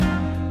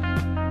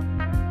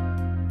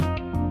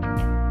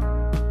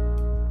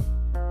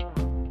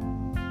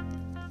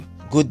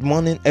Good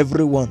morning,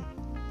 everyone.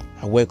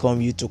 I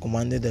welcome you to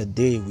Command the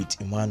Day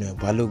with Emmanuel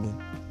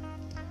Balogun.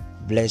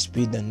 Blessed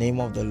be the name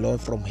of the Lord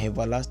from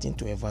everlasting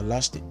to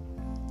everlasting.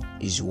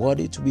 He is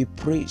worthy to be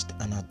praised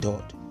and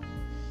adored.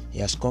 He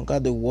has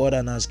conquered the world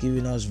and has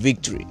given us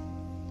victory.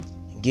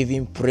 Give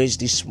him praise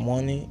this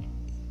morning.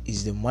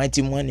 He's the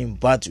mighty man in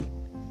battle.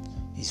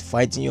 He's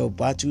fighting your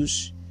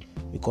battles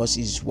because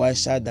he's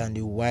wiser than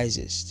the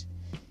wisest.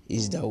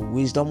 He's the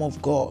wisdom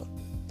of God.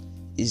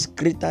 He's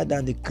greater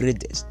than the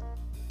greatest.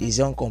 He's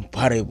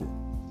incomparable.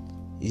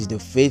 He's the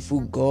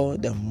faithful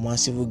God, the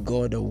merciful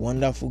God, the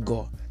wonderful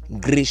God,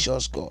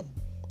 gracious God,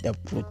 the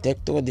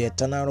protector, the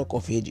eternal rock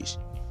of ages.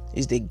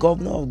 He's the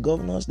governor of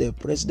governors, the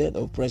president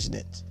of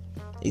presidents.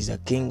 He's the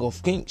king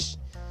of kings.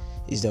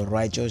 He's the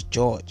righteous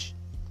judge.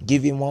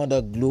 Give him all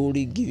the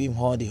glory, give him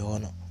all the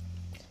honor.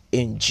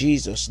 In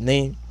Jesus'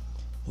 name,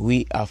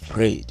 we have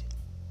prayed.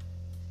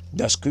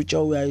 The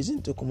scripture we are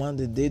using to command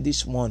the day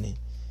this morning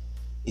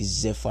is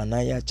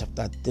Zephaniah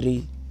chapter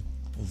 3,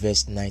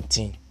 verse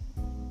 19.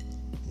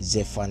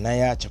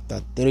 Zephaniah chapter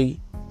 3,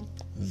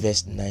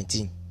 verse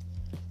 19.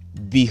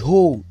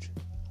 Behold,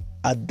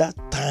 at that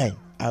time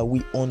I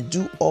will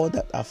undo all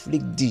that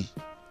afflict thee,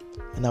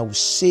 and I will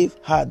save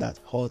her that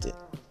halted,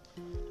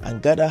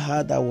 and gather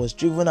her that was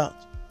driven out,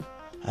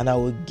 and I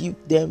will give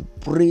them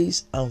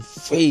praise and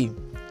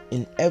fame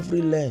in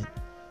every land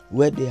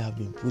where they have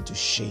been put to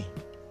shame.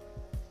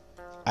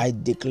 I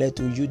declare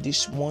to you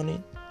this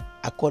morning,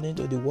 according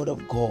to the word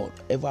of God,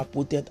 ever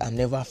potent and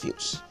never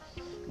fails,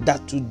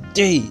 that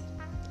today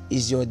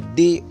is your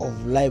day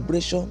of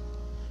liberation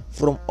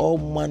from all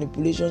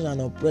manipulations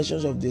and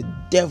oppressions of the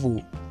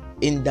devil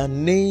in the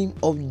name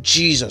of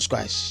Jesus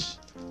Christ.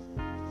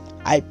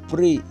 I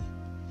pray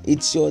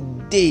it's your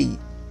day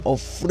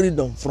of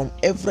freedom from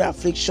every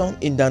affliction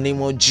in the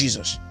name of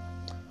Jesus.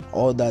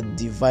 All the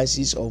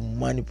devices of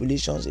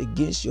manipulations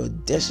against your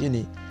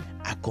destiny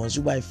are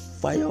consumed by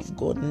fire of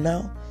God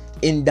now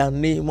in the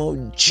name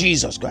of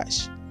Jesus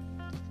Christ.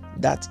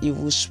 That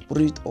evil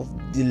spirit of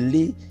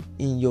delay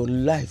in your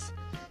life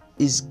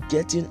is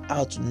getting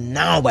out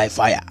now by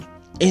fire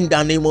in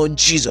the name of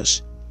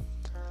Jesus.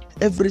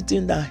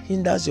 Everything that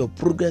hinders your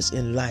progress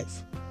in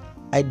life,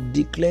 I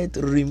declare it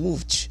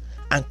removed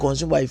and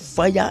consumed by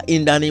fire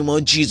in the name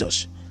of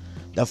Jesus.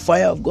 The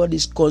fire of God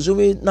is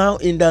consuming now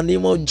in the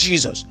name of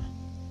Jesus.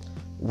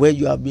 Where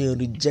you have been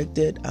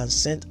rejected and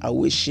sent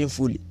away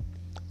shamefully,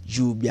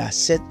 you will be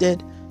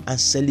accepted and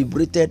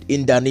celebrated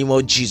in the name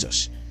of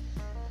Jesus.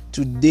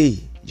 Today,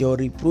 your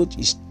reproach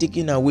is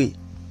taken away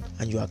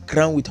and you are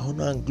crowned with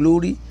honor and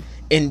glory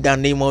in the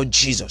name of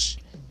Jesus.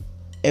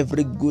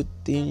 Every good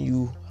thing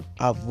you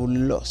have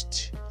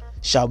lost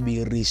shall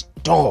be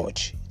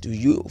restored to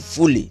you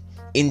fully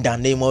in the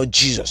name of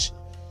Jesus.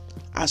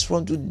 As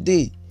from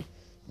today,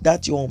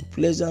 that your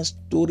unpleasant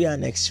story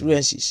and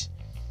experiences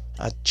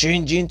are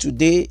changing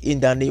today in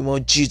the name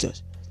of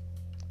Jesus.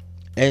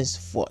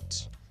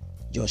 Henceforth,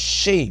 your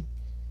shame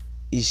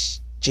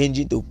is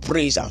changing to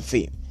praise and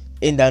fame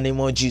in the name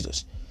of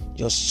Jesus.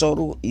 Your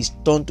sorrow is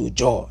turned to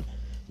joy.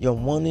 Your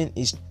mourning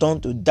is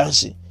turned to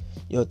dancing.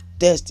 Your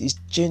test is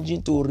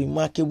changing to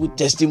remarkable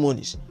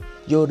testimonies.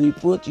 Your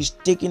reproach is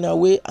taken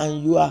away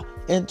and you are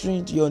entering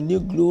into your new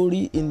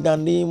glory in the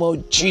name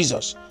of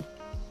Jesus.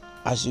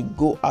 As you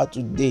go out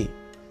today,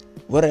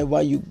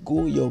 wherever you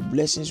go, your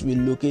blessings will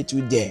locate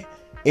you there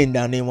in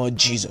the name of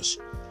Jesus.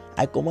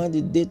 I command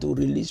the day to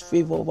release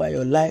favor over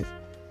your life.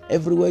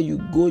 Everywhere you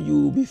go,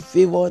 you will be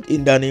favored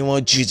in the name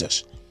of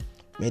Jesus.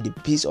 May the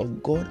peace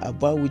of God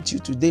abide with you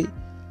today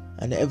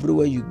and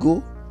everywhere you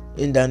go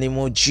in the name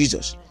of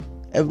Jesus.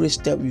 Every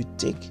step you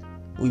take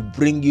will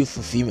bring you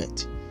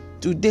fulfillment.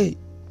 Today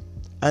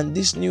and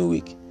this new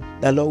week,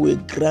 the Lord will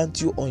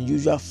grant you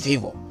unusual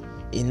favor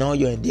in all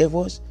your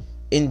endeavors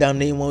in the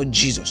name of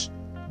Jesus.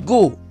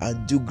 Go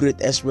and do great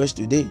exploits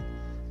today.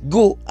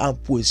 Go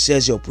and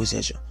possess your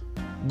possession.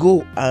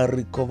 Go and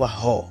recover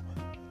all.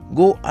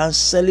 Go and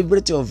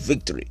celebrate your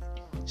victory.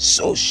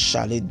 So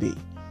shall it be.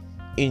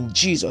 In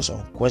Jesus'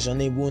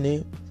 unquestionable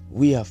name,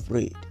 we have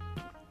prayed.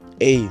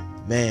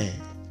 Amen.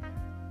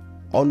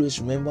 Always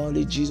remember,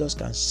 only Jesus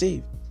can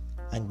save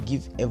and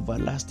give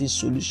everlasting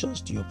solutions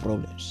to your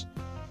problems.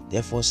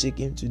 Therefore, seek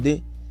him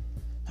today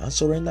and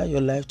surrender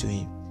your life to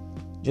him.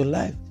 Your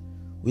life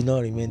will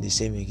not remain the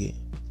same again.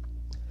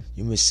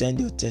 You may send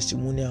your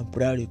testimony and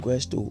prayer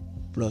request to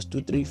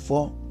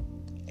 +234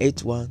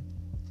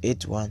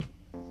 8181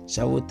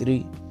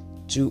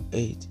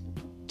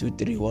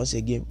 732823. Once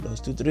again,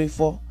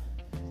 +234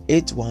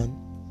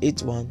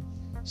 8181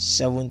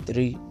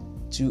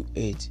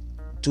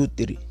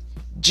 732823.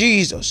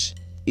 Jesus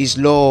is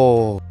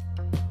Lord.